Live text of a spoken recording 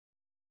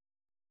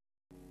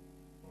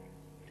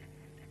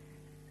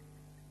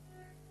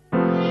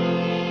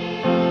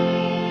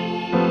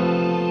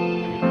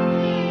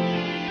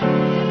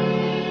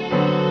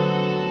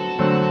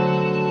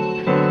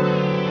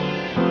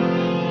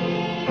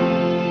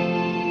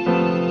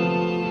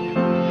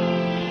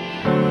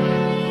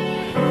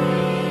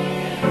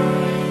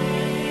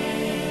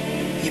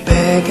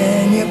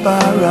you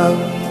borrow,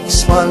 you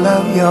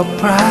swallow your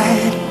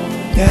pride.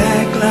 You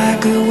act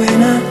like a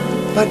winner,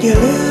 but you're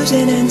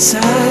losing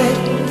inside.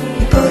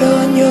 You put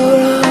on your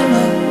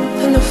armor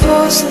and the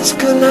forces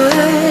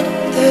collide.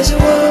 There's a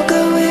war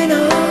going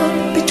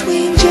on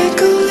between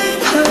Jekyll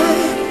and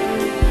Hyde.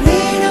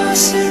 Lean or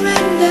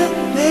surrender,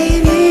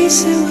 maybe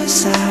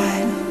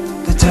suicide.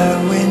 The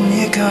tow in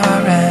your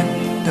car and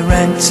the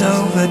rent's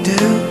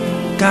overdue.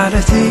 Got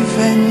a thief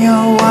in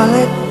your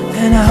wallet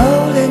and a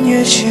hole in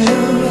your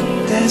shoe.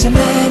 There's a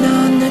man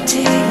on the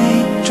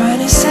TV trying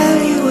to sell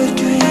you a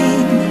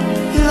dream.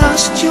 You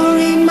lost your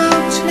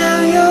remote,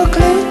 now you're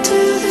glued to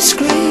the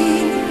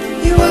screen.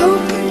 You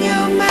open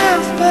your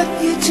mouth but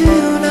you're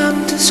too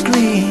numb to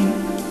scream.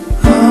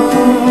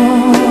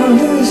 Oh,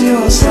 lose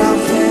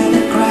yourself in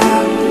a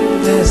crowd.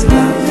 There's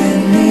love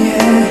in the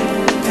air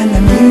and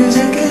the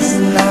music is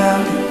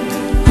loud.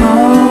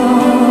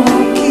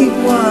 Oh, keep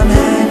one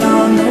hand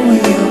on the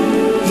wheel.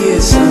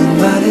 Hear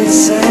somebody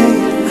say,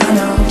 I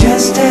know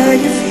just how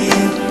you feel.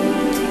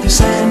 The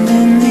sand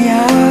in the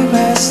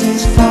hourglass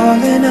is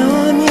falling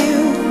on you.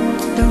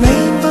 The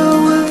rainbow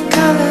of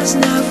colors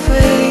now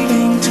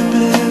fading to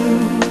blue.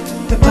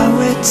 The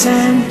poets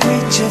and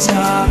preachers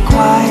are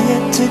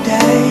quiet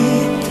today.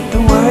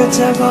 The words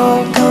have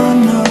all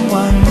gone, no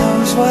one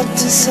knows what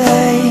to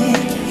say.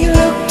 You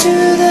look to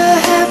the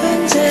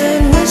heavens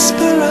and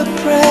whisper a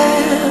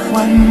prayer.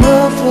 One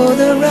more for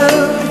the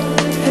road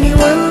and you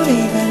won't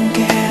even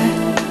care.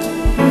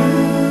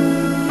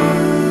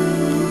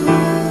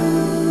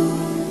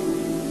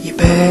 You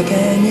beg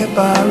and you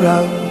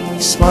borrow,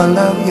 you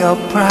swallow your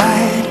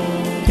pride.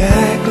 You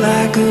act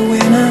like a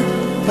winner,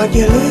 but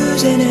you're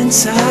losing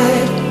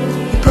inside.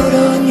 You put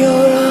on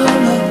your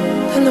armor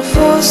and the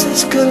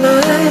forces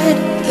collide.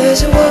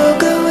 There's a war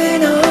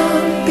going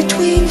on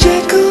between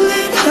Jekyll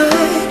and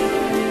Hyde.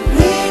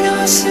 Win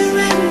or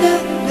surrender,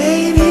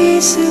 maybe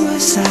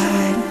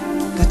suicide.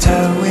 The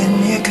tow in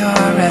your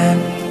car and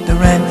the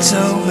rent's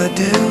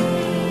overdue.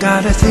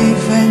 Got a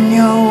thief in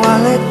your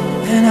wallet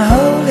and a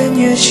hole in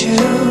your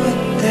shoe.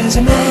 There's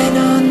a man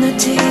on the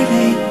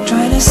TV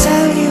trying to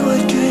sell you a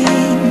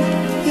dream.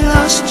 You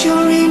lost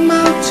your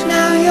remote,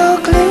 now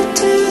you're glued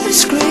to the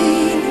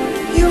screen.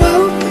 You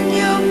open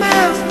your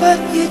mouth but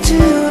you're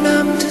too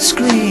numb to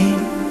scream.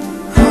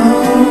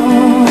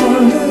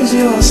 Oh, lose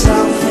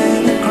yourself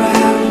in a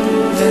crowd.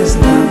 There's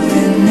love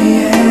in the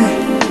air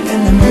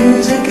and the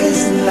music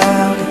is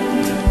loud.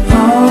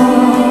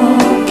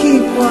 Oh,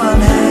 keep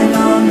one hand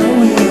on the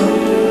wheel.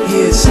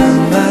 Hear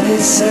somebody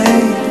say,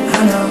 I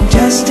know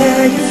just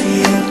how you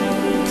feel.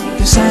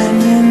 The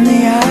sand in the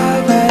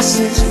hourglass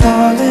is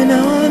falling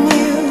on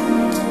you.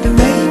 The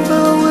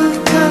rainbow of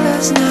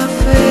colors now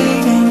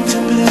fading to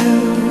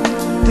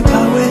blue. The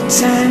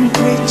poets and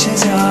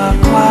preachers are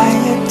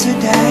quiet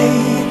today.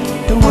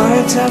 The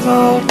words have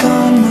all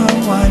gone, no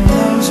one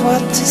knows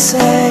what to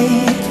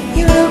say.